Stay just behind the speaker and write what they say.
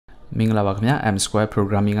Mingla M Square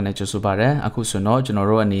Programming and Chusubare, Akusuno,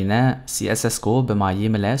 General Nina, CSS Go, Bemayi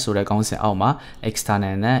Mele, Suragonse Alma,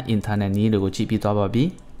 External, Internal Need go GP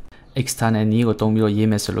Tababi, External Need go Tomio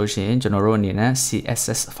Yeme Solution, General Nina,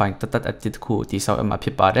 CSS Find Tatat at Titku, Tisao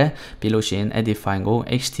Mapipare, Biloshin, Edifying Go,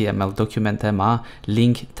 HTML document ma,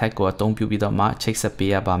 link tag go Tombubidama, checks a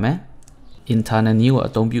Pia Bame. Internal new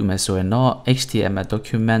atombu meso no HTML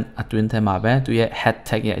document atwinte ma be tu ye head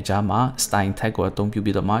tag ye aja ma style tag ko atombu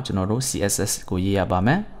bi do ma general CSS ကိုရေးရပါမ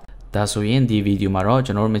ယ်ဒါဆိုရင်ဒီဗီဒီယိုမှာတော့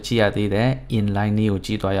ကျွန်တော်တို့မကြည့်ရသေးတဲ့ inline လေးကိုကြ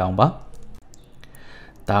ည့်သွားရအောင်ပါ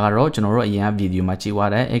ဒါကတော့ကျွန်တော်တို့အရင်ကဗီဒီယိုမှာကြည့်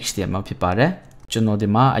သွားတဲ့ HTML ဖြစ်ပါတယ်ကျွန်တော်ဒီ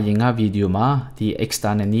မှာအရင်ကဗီဒီယိုမှာဒီ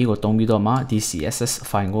external နည်းကိုသုံးပြီးတော့မှဒီ CSS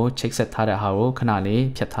file ကို check set ထားတဲ့ဟာကိုခဏလေး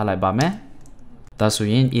ဖြတ်ထားလိုက်ပါမယ်ဒါဆို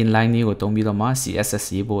ရင် inline နည်းကိုသုံးပြီးတော့မှ CSS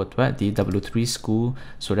ရေးဖို့အတွက်ဒီ W3 School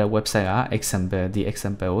ဆိုတဲ့ website က example ဒီ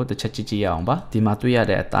example ကိုတစ်ချက်ကြည့်ရအောင်ပါဒီမှာတွေ့ရ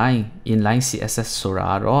တဲ့အတိုင်း inline CSS ဆို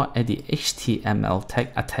တာတော့အဲ့ဒီ HTML tag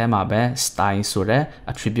အထဲမှာပဲ style ဆိုတဲ့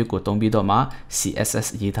attribute ကိုသုံးပြီးတော့မှ CSS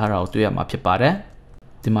ရေးထားတာကိုတွေ့ရမှာဖြစ်ပါတယ်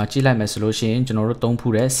ဒီမှာကြည့်လိုက်မယ်ဆိုလို့ရှိရင်ကျွန်တော်တို့သုံး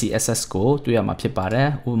ဖူးတဲ့ CSS ကိုတွေ့ရမှာဖြစ်ပါတယ်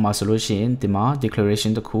ဥပမာဆိုလို့ရှိရင်ဒီမှာ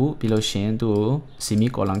declaration တစ်ခုပြီးလို့ရှိရင်သူ့ကို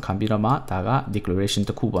semicolon ခံပြီးတော့မှဒါက declaration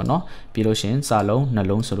တစ်ခုပေါ့နော်ပြီးလို့ရှိရင်စာလုံးနှ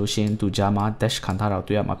လုံးဆိုလို့ရှိရင်သူကြားမှာ dash ခံထားတာ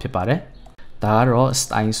တွေ့ရမှာဖြစ်ပါတယ်ဒါကတော့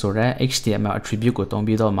style ဆိုတဲ့ HTML attribute ကိုသုံး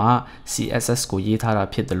ပြီးတော့မှ CSS ကိုရေးထားတာ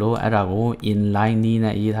ဖြစ်တယ်လို့အဲ့ဒါကို inline နည်း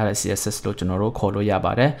နဲ့ရေးထားတဲ့ CSS လို့ကျွန်တော်တို့ခေါ်လို့ရ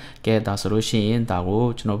ပါတယ်ကဲဒါဆိုလို့ရှိရင်ဒါကို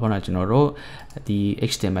ကျွန်တော်တို့ဒီ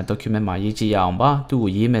HTML document မှာရေးကြည့်ရအောင်ပါသူ့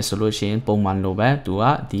ကိုရေးမယ်ဆိုလို့ရှိရင်ပုံမှန်လိုပဲသူက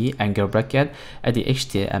ဒီ angle bracket အဲ့ဒီ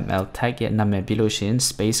HTML tag ရဲ့နာမည်ပြီးလို့ရှိရင်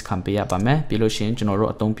space ခံပေးရပါမယ်ပြီးလို့ရှိရင်ကျွန်တော်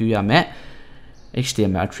တို့အသုံးပြုရမယ်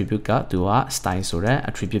HTML attribute ကသူက style ဆိုတဲ့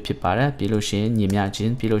attribute ဖြစ်ပါတယ်ပြီးလို့ရှိရင်ညီမျှခြ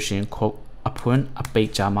င်းပြီးလို့ရှိရင် အဖွင့်အပိတ်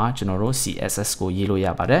ကြမှာကျွန်တော်တို့ CSS ကိုရေးလို့ရ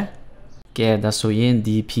ပါတယ်ကဲဒါဆိုရင်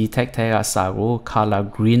ဒီ p tag ထဲကစာကို color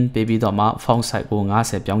green ပေးပြီးတော့မှ font size ကို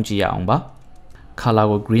50ပြောင်းကြည့်ရအောင်ပါ color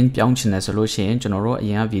ကို green ပြောင်းချင်တယ်ဆိုလို့ရှိရင်ကျွန်တော်တို့အ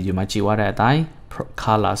ရင်ကဗီဒီယိုမှာကြည့်သွားတဲ့အတိုင်း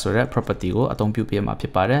color ဆိုတဲ့ property ကိုအသုံးပြုပေးမှာဖြ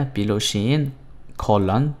စ်ပါတယ်ပြီးလို့ရှိရင်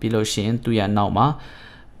colon ပြီးလို့ရှိရင်သူ့ရဲ့နောက်မှာ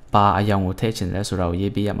ပါအယောင်ကိုထည့်ချင်တယ်ဆိုတာကို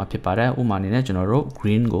ရေးပေးရမှာဖြစ်ပါတယ်ဥပမာအနေနဲ့ကျွန်တော်တို့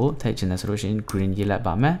green ကိုထည့်ချင်တယ်ဆိုလို့ရှိရင် green ရေးလိုက်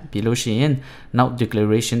ပါမယ်ပြီးလို့ရှိရင်နောက်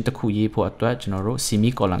declaration တစ်ခုရေးဖို့အတွက်ကျွန်တော်တို့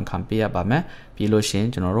semicolon ခံပေးရပါမယ်ပြီးလို့ရှိရင်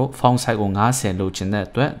ကျွန်တော်တို့ font size ကို50လိုချင်တဲ့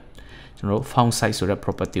အတွက်ကျွန်တော်တို့ font size ဆိုတဲ့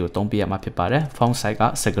property ကိုသုံးပေးရမှာဖြစ်ပါတယ် font size က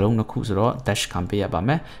စကားလုံးတစ်ခုဆိုတော့ dash ခံပေးရပါမ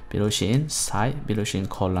ယ်ပြီးလို့ရှိရင် size ပြီးလို့ရှိရင်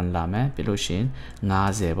colon လာမယ်ပြီးလို့ရှိရင်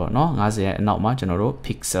50ပေါ့နော်50ရဲ့အနောက်မှာကျွန်တော်တို့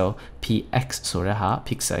pixel px ဆိုတဲ့ဟာ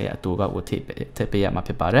pixel ရဲ့အတူကကိုထည့်ပေးရမှာ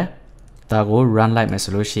ဖြစ်ပါတယ်ဒါကို run လိုက်မယ်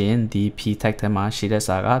ဆိုလို့ရှိရင်ဒီ p tag ထဲမှာရှိတဲ့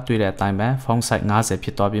စာကတွေ့တဲ့အတိုင်းပဲ font size 50ဖြ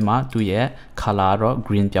စ်သွားပြီးမှသူ့ရဲ့ color တော့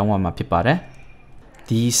green ပြောင်းသွားမှာဖြစ်ပါတယ်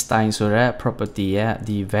ဒီ style ဆိုတဲ့ property ရဲ့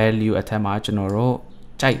ဒီ value အထက်မှာကျွန်တော်တို့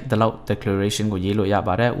ကြိုက်တဲ့လောက် declaration ကိုရေးလို့ရ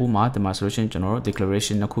ပါတယ်ဥပမာဒီမှာဆိုလို့ရှိရင်ကျွန်တော်တို့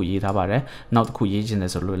declaration တစ်ခုရေးထားပါတယ်နောက်တစ်ခုရေးချင်တ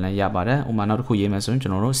ယ်ဆိုလို့လည်းရပါတယ်ဥပမာနောက်တစ်ခုရေးမယ်ဆိုရင်ကျွ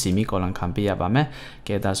န်တော်တို့ semicolon ခံပေးရပါမယ်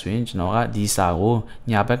ကဲဒါဆိုရင်ကျွန်တော်ကဒီစာကို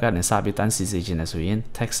ညာဘက်ကနေစပြီးတန်းစီစေချင်တယ်ဆိုရင်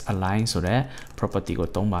text align ဆိုတဲ့ property ကို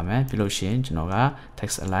သုံးပါမယ်ပြီးလို့ရှိရင်ကျွန်တော်က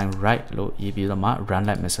text align right လို့ရေးပြီးတော့မှ run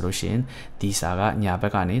လိုက်မယ်ဆိုလို့ရှိရင်ဒီစာကညာဘ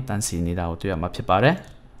က်ကနေတန်းစီနေတာကိုတွေ့ရမှာဖြစ်ပါတယ်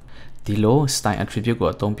ဒီလို style attribute ကို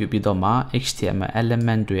အသုံးပြုပြီးတော့မှ HTML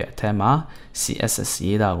element တွေအထက်မှာ CSS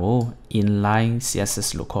ရေးတာကို inline CSS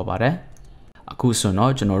လို့ခေါ်ပါတယ်အခုဆို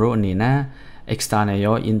တော့ကျွန်တော်တို့အနေနဲ့ external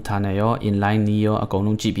ရော internal ရော inline နည်းရောအကုန်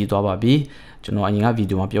လုံးကြည့်ပြီးသွားပါပြီကျွန်တော်အရင်ကဗီ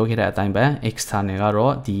ဒီယိုမှာပြောခဲ့တဲ့အတိုင်းပဲ external က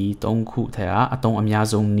တော့ဒီ3ခုထဲကအသုံးအများ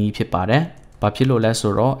ဆုံးနည်းဖြစ်ပါတယ်ဘာဖြစ်လို့လဲ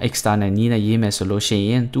ဆိုတော့ external နည်းနဲ့ရေးမယ်ဆိုလို့ရှိ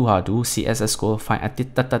ရင်သူဟာသူ CSS ကို file အတစ်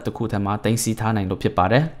တစ်ခုထဲမှာတင်စီထားနိုင်လို့ဖြစ်ပါ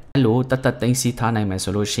တယ်အဲ့လိုတတ်တင်စီထားနိုင်မယ်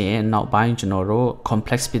ဆိုလို့ရှိရင်နောက်ပိုင်းကျွန်တော်တို့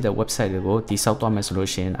complex ဖြစ်တဲ့ website တွေကိုတိစောက်သွားမယ်ဆိုလို့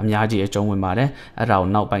ရှိရင်အများကြီးအကျုံးဝင်ပါတယ်အဲ့ဒါကို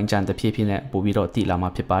နောက်ပိုင်းကျန်တဖြည်းဖြည်းနဲ့ပို့ပြီးတော့တည်လာမှာ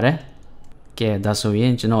ဖြစ်ပါတယ်ကဲဒါဆိုရ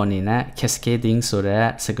င်ကျွန်တော်အနေနဲ့ cascading ဆိုတဲ့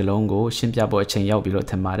စကားလုံးကိုရှင်းပြဖို့အချိန်ရောက်ပြီလို့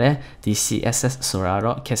ထင်ပါတယ်ဒီ CSS ဆိုတာ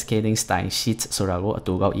တော့ cascading style sheet ဆိုတာကိုအ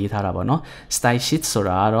တူကောက်ရေးထားတာပေါ့နော် style sheet ဆို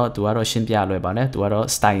တာကတော့သူကတော့ရှင်းပြလွယ်ပါတယ်သူကတော့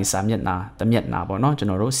style စာမျက်နှာတစ်မျက်နှာပေါ့နော်ကျွန်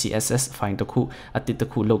တော်တို့ CSS file တစ်ခုအတစ်တစ်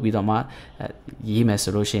ခုလုပ်ပြီးတော့မှရေးမယ်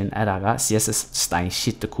ဆိုလို့ရှိရင်အဲ့ဒါက CSS style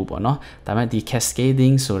sheet တစ်ခုပေါ့နော်ဒါပေမဲ့ဒီ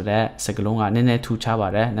cascading ဆိုတဲ့စကားလုံးကနည်းနည်းထူးခြားပါ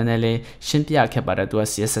တယ်နည်းနည်းလေးရှင်းပြခဲ့ပါတယ်သူက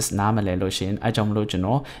CSS နားမလဲလို့ရှိရင်အဲ့ကြောင့်မလို့ကျွန်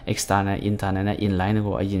တော် external internal နဲ့ inline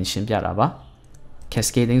ကိုအရင်ရှင်းပြတာပါ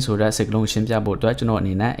cascading ဆိုတဲ့စကားလုံးရှင်းပြဖို့အတွက်ကျွန်တော်အ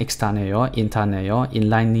နေနဲ့ external ရော internal ရော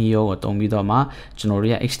inline နည်းရောကိုသုံးပြီးတော့မှကျွန်တော်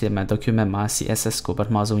ရဲ့ HTML document မှာ CSS ကိုပထ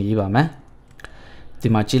မဆုံးရေးပါမယ်ဒီ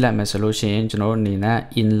မှာကြည့်လိုက်မယ်ဆိုလို့ရှိရင်ကျွန်တော်တို့အနေနဲ့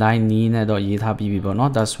inline နည်းနဲ့တော့ရေးထားပြီးပြီပေါ့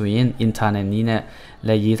နော်ဒါဆိုရင် internal နည်းနဲ့လ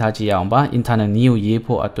ည်းရေးထားကြည့်အောင်ပါ internal နည်းကိုရေး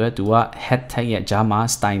ဖို့အတွက်သူက head tag ရဲ့ဂျာမှာ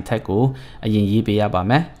style tag ကိုအရင်ရေးပေးရပါ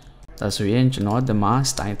မယ်ဒါဆိုရင်ကျွန်တော်ဒီမှာ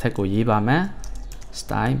style tag ကိုရေးပါမယ်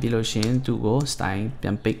style ပြီးလို့ရှိရင်သူ့ကို style ပြ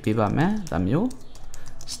န် pick ပေးပါမယ်ဒါမျိုး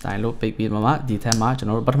style လို့ pick ပြီးမှဒီထဲမှာကျွန်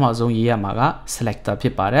တော်တို့ပထမဆုံးရေးရမှာက selector ဖြ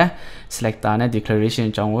စ်ပါတယ် selector နဲ့ declaration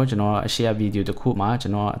အကြောင်းကိုကျွန်တော်အရှေ့ video တစ်ခုမှာကျွ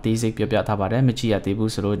န်တော်အသေးစိတ်ပြပြထားပါတယ်မကြည့်ရသေး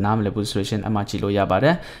ဘူးဆိုလို့နားမလည်ဘူးဆိုလို့ရှိရင်အမှကြည့်လို့ရပါတ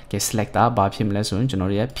ယ်ကဲ selector ဘာဖြစ်မလဲဆိုရင်ကျွန်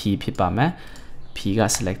တော်တို့ရဲ့ p ဖြစ်ပါမယ်P က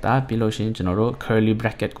selector ပြီးလို့ရှိရင်ကျွန်တော်တို့ curly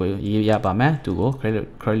bracket ကိုရေးရပါမယ်သူကို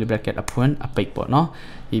curly bracket အဖွင့်အပိတ်ပေါ့နော်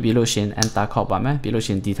ပြီးလို့ရှိရင် enter ခောက်ပါမယ်ပြီးလို့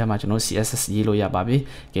ရှိရင်ဒီထက်မှာကျွန်တော် CSS ရေးလို့ရပါပြီ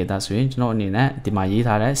ကဲဒါဆိုရင်ကျွန်တော်အနေနဲ့ဒီမှာရေး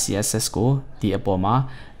ထားတဲ့ CSS ကိုဒီအပေါ်မှာ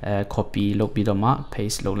copy လုပ်ပြီးတော့မှ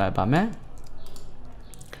paste လုပ်လိုက်ပါမယ်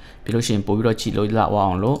ပြီးလို့ရှိရင်ပို့ပြီးတော့ကြည့်လို့လာအော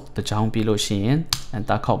င်လို့တစ်ချောင်းပြီးလို့ရှိရင်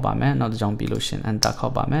enter ခောက်ပါမယ်နောက်တစ်ချောင်းပြီးလို့ရှိရင် enter ခော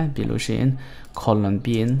က်ပါမယ်ပြီးလို့ရှိရင် colon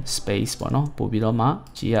ပြီးရင် space ပေါ့နော်ပို့ပြီးတော့မှ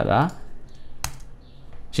ကြည့်ရတာ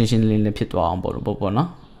ရှင်းရှင်းလင်းလင်းဖြစ်သွားအောင်ပေါ့နော်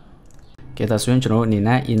ကဲဒါဆိုရင်ကျွန်တော်အနေ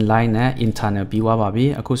နဲ့ inline နဲ့ internal ပြီးသွားပါပြီ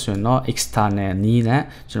အခုဆိုရင်တော့ external နည်းနဲ့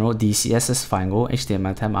ကျွန်တော်ဒီ CSS file ကို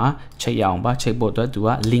HTML ထဲမှာချိန်ရအောင်ပါချိန်ဖို့အတွက်သူက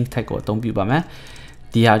link tag ကိုအသုံးပြုပါမယ်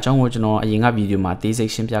ဒီဟာအကြောင်းကိုကျွန်တော်အရင်ကဗီဒီယိုမှာတေးစိ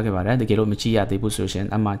တ်ရှင်းပြခဲ့ပါတယ်တကယ်လို့မကြည့်ရသေးဘူးဆိုရင်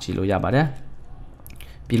အမှကြည့်လို့ရပါတယ်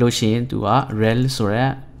ပြီးလို့ရှိရင်သူက rel ဆိုတဲ့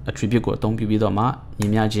attribute ကိုအသုံးပြုပြီးတော့မှညီ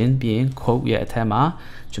မျှခြင်းပြီးရင် code ရဲ့အထက်မှာ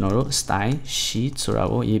ကျွန်တော်တို့ style sheet ဆိုတာ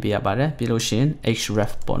ကိုရေးပေးရပါတယ်ပြီးလို့ရှိရင်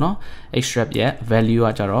href ပေါ့နော် href ရဲ့ value က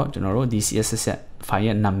ကြတော့ကျွန်တော်တို့ဒီ css ရဲ့ file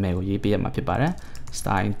ရဲ့နာမည်ကိုရေးပေးရမှာဖြစ်ပါတယ်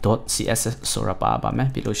style.css ဆိုတာပါမယ်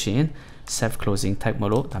ပြီးလို့ရှိရင် self closing tag မ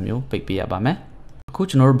လို့ဒါမျိုးပိတ်ပေးရပါမယ်အခု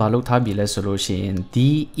ကျွန်တော်တို့ဘာလုပ်ထားပြီလဲဆိုလို့ရှိရင်ဒီ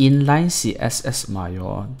inline css မှာ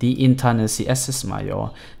ရောဒီ internal css မှာရော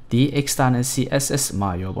ဒီ external CSS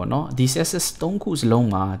မှာရောပေါ့နော်ဒီ CSS 3ခုစလုံး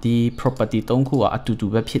မှာဒီ property 3ခုကအတူတူ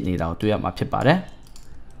ပဲဖြစ်နေတာကိုတွေ့ရမှာဖြစ်ပါတယ်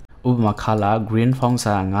ဥပမာ color green font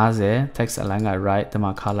size 50 text align က right ဒီ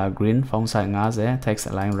မှာ color green font size 50 text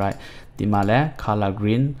align right ဒီမှာလည်း color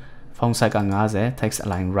green font size က50 text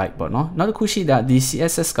align right ပေါ့နော်နောက်တစ်ခုရှိတာဒီ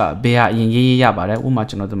CSS ကဘယ်ဟာအရင်ရေးရပါတယ်ဥပမာ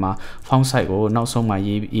ကျွန်တော်ဒီမှာ font size ကိုနောက်ဆုံးမှာ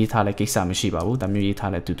ရေးထားတဲ့ကိစ္စမရှိပါဘူးဒါမျိုးရေး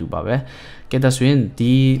ထားတဲ့အတူတူပါပဲကဲဒါဆိုရင်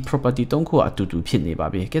ဒီ property 3ခုအတူတူဖြစ်နေပါ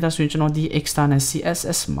ပြီကဲဒါဆိုရင်ကျွန်တော်ဒီ external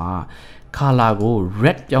CSS မှာ color ကို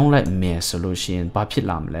red ပြောင်းလိုက်မယ်ဆိုလို့ရှိရင်ဘာဖြစ်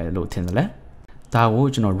လာမလဲလို့ထင်တယ်လဲဒါကို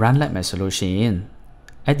ကျွန်တော် run လိုက်မယ်ဆိုလို့ရှိရင်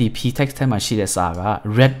အဲ့ဒီ p tag ထဲမှာရှိတဲ့စာက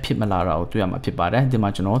red ဖြစ်မလာတော့တွေ့ရမှာဖြစ်ပါတယ်ဒီမှာ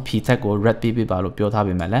ကျွန်တော် p tag ကို red ပေးပါလို့ပြောထား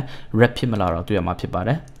ပေမဲ့လည်း red ဖြစ်မလာတော့တွေ့ရမှာဖြစ်ပါတ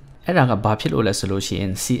ယ်အဲ့ဒါကဘာဖြစ်လို့လဲဆိုလို့ရှိရ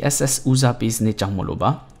င် CSS user base နဲ့ကြောင့်မလို့ပါ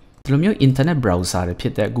ဒီလိုမျိုး internet browser တွေဖြ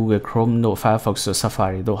စ်တဲ့ Google Chrome တို့ Firefox တို့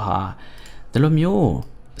Safari တို့ဟာဒီလိုမျိုး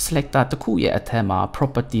selector တစ်ခုရဲ့အထက်မှာ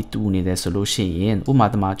property တူနေတယ်ဆိုလို့ရှိရင်ဥပမာ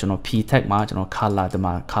ဒီမှာကျွန်တော် p tag မှာကျွန်တော် color ဒီ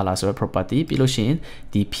မှာ color ဆိုတဲ့ property ပြီးလို့ရှိရင်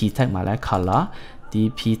ဒီ p tag မှာလည်း colorဒီ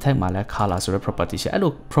p tag မှာလည်း color ဆိုတဲ့ property ရှိအဲ့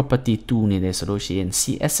လို property တူနေတယ်ဆိုလို့ရှိရင်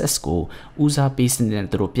CSS ကို user base နဲ့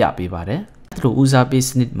သူတို့ပြပေးပါတယ်အဲ့လို user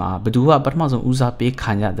base နဲ့မှာဘယ်သူကပထမဆုံး user base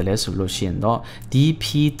ခံရတယ်လဲဆိုလို့ရှိရင်တော့ဒီ p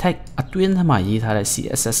tag အတွင်းထဲမှာရေးထားတဲ့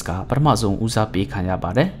CSS ကပထမဆုံး user base ခံရ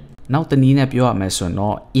ပါတယ်နောက်တနည်းနဲ့ပြောရမယ်ဆိုရင်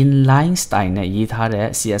တော့ inline style နဲ့ရေးထားတဲ့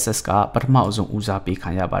CSS ကပထမဆုံးဦးစားပေးခံ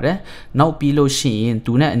ရပါတယ်။နောက်ပြီးလို့ရှိရင်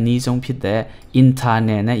သူနဲ့အနည်းဆုံးဖြစ်တဲ့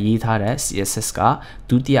internal နဲ့ရေးထားတဲ့ CSS က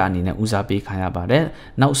ဒုတိယအနေနဲ့ဦးစားပေးခံရပါတယ်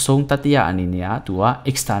။နောက်ဆုံးတတိယအနေနဲ့ကသူက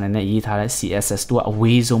external နဲ့ရေးထားတဲ့ CSS သူကအ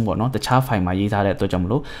ဝေးဆုံးပေါ့နော်။တခြား file မှာရေးထားတဲ့အတွက်ကြောင့်မ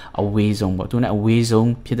လို့အဝေးဆုံးပေါ့။သူနဲ့အဝေးဆုံး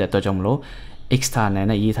ဖြစ်တဲ့အတွက်ကြောင့်မလို့ external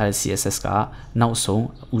နဲ့ရေးထားတဲ့ CSS ကနောက်ဆုံး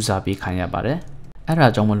ဦးစားပေးခံရပါတယ်။အဲ့ဒါ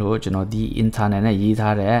ကြောင့်မလို့ကျွန်တော်ဒီ internal နဲ့ရေး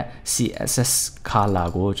ထားတဲ့ CSS color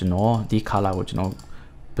ကိုကျွန်တော်ဒီ color ကိုကျွန်တော်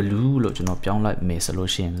blue လို့ကျွန်တော်ပြောင်းလိုက်မယ်ဆို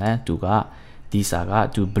လို့ရှိရင်လည်းသူကဒီစာက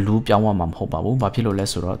သူ blue ပြောင်းသွားမှာမဟုတ်ပါဘူး။ဘာဖြစ်လို့လဲ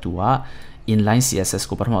ဆိုတော့သူက inline CSS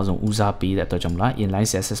ကိုပထမဆုံးဦးစားပေးတဲ့အတွက်ကြောင့်မလား inline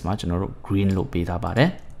CSS မှာကျွန်တော်တို့ green လို့ပေးထားပါတယ်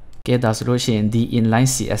။ကဲဒါဆိုလို့ရှိရင်ဒီ inline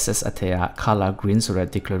CSS အထက်က color green ဆိုတဲ့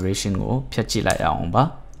declaration ကိုဖျက်ကြည့်လိုက်အောင်ပါ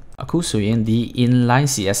။အခုဆိုရင်ဒီ inline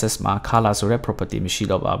CSS မှာ color ဆိုတဲ့ property မရှိ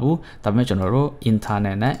တော့ပါဘူးဒါပေမဲ့ကျွန်တော်တို့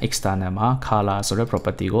internal နဲ့ external မှာ color ဆိုတဲ့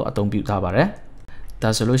property ကိုအသုံးပြုထားပါတယ်ဒါ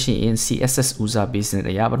ဆိုလို့ရှိရင် CSS user base နဲ့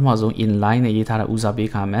အရာပထမဆုံး inline နဲ့ရေးထားတဲ့ user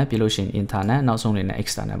base ခံမယ်ပြီးလို့ရှိရင် internal နောက်ဆုံးနေနဲ့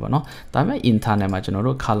external ပေါ့နော်ဒါပေမဲ့ internal မှာကျွန်တော်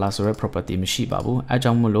တို့ color ဆိုတဲ့ property မရှိပါဘူးအဲ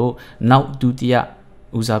ကြောင့်မလို့နောက်ဒုတိယ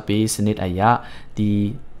user base နဲ့အရာဒီ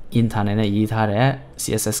internal နဲ့ရေးထားတဲ့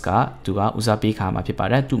CSS ကသူကဦးစားပေးခံမှာဖြစ်ပါ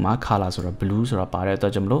တယ်သူမှာ color ဆိုတာ blue ဆိုတာပါတဲ့အတွ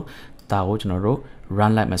က်ကြောင့်မလို့ဒါကိုကျွန်တော်တို့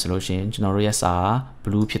run လိုက်မယ်ဆိုလို့ရှိရင်ကျွန်တော်တို့ရဲ့စာ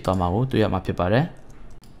blue ဖြစ်သွားမှာကိုတွေ့ရမှာဖြစ်ပါတယ်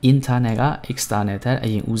internal က external ထက်အ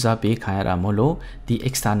ရင်ဦးစားပေးခံရတာမို့လို့ဒီ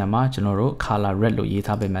external မှာကျွန်တော်တို့ color red လို့ရေး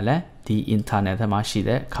ထားပေးမယ်လေဒီ internal ထက်မှာရှိ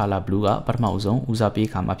တဲ့ color blue ကပထမဆုံးဦးစားပေး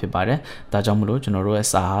ခံမှာဖြစ်ပါတယ်ဒါကြောင့်မလို့ကျွန်တော်တို့ရဲ့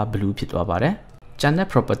စာ blue ဖြစ်သွားပါတယ်ကျန်တဲ့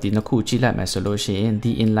property နှစ်ခုကြည့်လိုက်မယ်ဆိုလို့ရှိရင်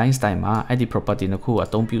ဒီ inline style မှာအဲ့ဒီ property နှစ်ခုအ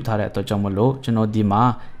သုံးပြုထားတဲ့အတွက်ကြောင့်မလို့ကျွန်တော်ဒီမှာ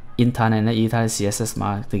internal နဲ့ရေးထားတဲ့ CSS မှာ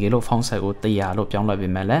တကယ်လို့ font size ကို100လို့ပြောင်းလိုက်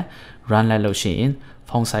ပေးမယ်လေ run လိုက်လို့ရှိရင်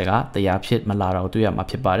font size က100ဖြစ်မလာတော့တွေ့ရမှာ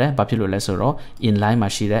ဖြစ်ပါတယ်ဘာဖြစ်လို့လဲဆိုတော့ inline မှာ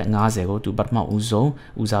ရှိတဲ့50ကိုသူပထမဦးဆုံး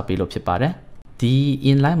ဦးစားပေးလို့ဖြစ်ပါတယ်ဒီ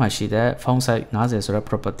inline မှာရှိတဲ့ font size 50ဆိုတဲ့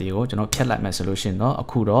property ကိုကျွန်တော်ဖြတ်လိုက်မယ်ဆိုလို့ရှိရင်တော့အ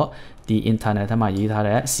ခုတော့ဒီ internet ထဲမှာရေးထား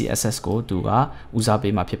တဲ့ CSS ကိုသူကဦးစား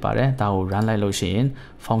ပေးမှာဖြစ်ပါတယ်ဒါကို run လိုက်လို့ရှိရင်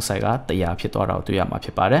font size က100ဖြစ်သွားတာကိုတွေ့ရမှာဖြ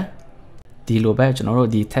စ်ပါတယ်ဒီလိုပဲကျွန်တော်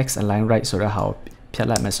တို့ဒီ text align right ဆိုတဲ့ဟာကိုဖြတ်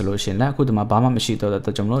လိုက်မယ်ဆိုလို့ရှိရင်လည်းအခုဒီမှာဘာမှမရှိတော့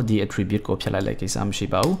တဲ့ကျွန်တော်တို့ဒီ attribute ကိုဖြတ်လိုက်လိုက်ကိစ္စမရှိ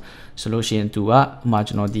ပါဘူးဆိုလို့ရှိရင်သူကဥမာ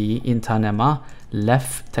ကျွန်တော်ဒီ internet မှာ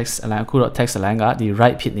left text align အခုတော့ text align ကဒီ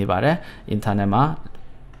right ဖြစ်နေပါတယ် internet မှာ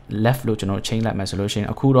left လို့ကျွန်တော် change လိုက်မယ်ဆိုလို့ရှိရင်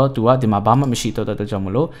အခုတော့သူကဒီမှာဘာမှမရှိတော့တဲ့ကြောင့်မ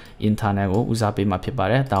လို့ internet ကိုဦးစားပေးမှာဖြစ်ပါ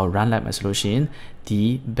တယ်ဒါကို run လိုက်မယ်ဆိုလို့ရှိရင်ဒီ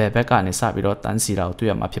ဘယ်ဘက်ကနေစပြီးတော့တန်းစီတာကိုတွေ့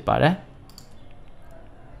ရမှာဖြစ်ပါတယ်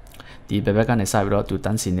ဒီဘက်ကနေစပြီးတော့သူတ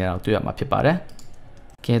န်းစီနေတာကိုတွေ့ရမှာဖြစ်ပါတယ်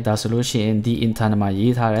ကဲဒါဆိုလို့ရှိရင်ဒီ internal မှာ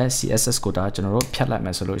ရေးထားတဲ့ CSS ကိုဒါကျွန်တော်တို့ဖြတ်လိုက်မ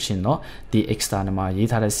ယ်ဆိုလို့ရှိရင်တော့ဒီ external မှာရေး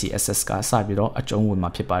ထားတဲ့ CSS ကစပြီးတော့အကျုံးဝင်မှာ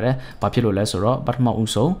ဖြစ်ပါတယ်ဘာဖြစ်လို့လဲဆိုတော့ပထမ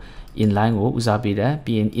ဦးဆုံး inline ကိုဦးစားပေးတယ်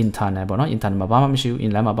ပြီးရင် internal ပေါ့နော် internal မှာဘာမှမရှိဘူး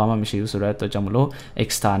inline မှာဘာမှမရှိဘူးဆိုတော့အတွက်ကြောင့်မလို့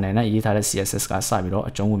external နဲ့ရေးထားတဲ့ CSS ကစပြီးတော့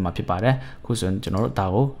အကျုံးဝင်မှာဖြစ်ပါတယ်အခုဆိုရင်ကျွန်တော်တို့ဒါ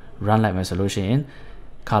ကို run လိုက်မယ်ဆိုလို့ရှိရင်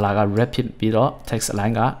color က red ဖြစ်ပြီးတော့ text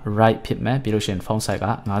align က right ဖြစ်မယ်ပြီးလို့ရှိရင် font size က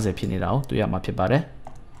50ဖြစ်နေတာကိုတွေ့ရမှာဖြစ်ပါတယ်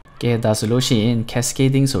ကဲဒါဆိုလို့ရှိရင်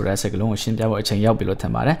cascading ဆိုတဲ့စကားလုံးကိုရှင်းပြဖို့အချိန်ရောက်ပြီလို့ထ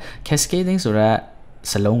င်ပါတယ် cascading ဆိုတဲ့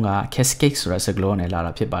စလုံးက cascade ဆိုတဲ့စကားလုံးနဲ့လာ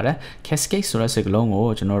တာဖြစ်ပါတယ် cascade ဆိုတဲ့စကားလုံးကို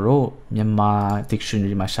ကျွန်တော်တို့မြန်မာ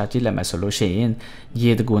dictionary မှာရှာကြည့်လိုက်မယ်ဆိုလို့ရှိရင်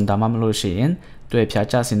ရေတကွန်ဒါမှမလို့ရှိရင်တွေ့ဖြာ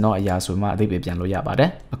ချစင်တော့အရာဆိုမှအဓိပ္ပာယ်ပြန်လို့ရပါတယ်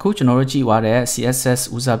အခုကျွန်တော်တို့ကြည့်သွားတဲ့ CSS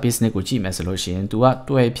user business ကိုကြည့်မယ်ဆိုလို့ရှိရင်သူက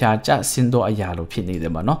တွေ့ဖြာချစင်တော့အရာလို့ဖြစ်နေတ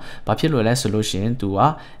ယ်ပါเนาะဘာဖြစ်လို့လဲဆိုလို့ရှိရင်သူက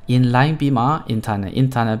inline ပြီးမှ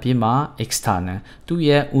internal ပြီးမှ external သူ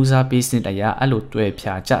ရဲ့ user business အရာအဲ့လိုတွေ့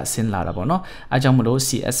ဖြာချစင်လာတာပေါ့เนาะအဲကြောင့်မလို့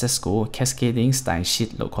CSS ကို cascading style sheet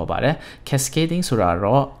လို့ခေါ်ပါတယ် cascading ဆိုတာ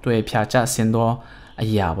တော့တွေ့ဖြာချစင်တော့အ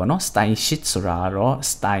ရာပေါ့နော် style sheet ဆိုတာတော့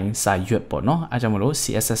style စာရွက်ပေါ့နော်အဲကြောင့်မလို့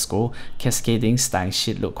CSS ကို cascading style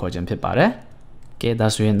sheet လို့ခေါ်ခြင်းဖြစ်ပါတယ်ကဲဒါ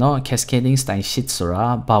ဆိုရင်တော့ cascading style sheet ဆိုတာ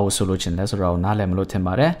ဘာလို့ဆိုလို့ချင်လဲဆိုတာကိုနားလည်မလို့ထင်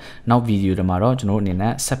ပါတယ်နောက်ဗီဒီယိုတွေမှာတော့ကျွန်တော်အနေ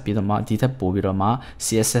နဲ့ဆက်ပြီးတော့မှဒီထက်ပိုပြီးတော့မှ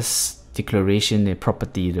CSS declaration နဲ့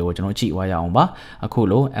property တွေကိုကျွန်တော်ကြည့်သွားရအောင်ပါအခု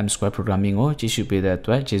လို m square programming ကိုကြည့်ရှုပေးတဲ့အ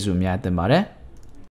တွက်ကျေးဇူးအများတင်ပါတယ်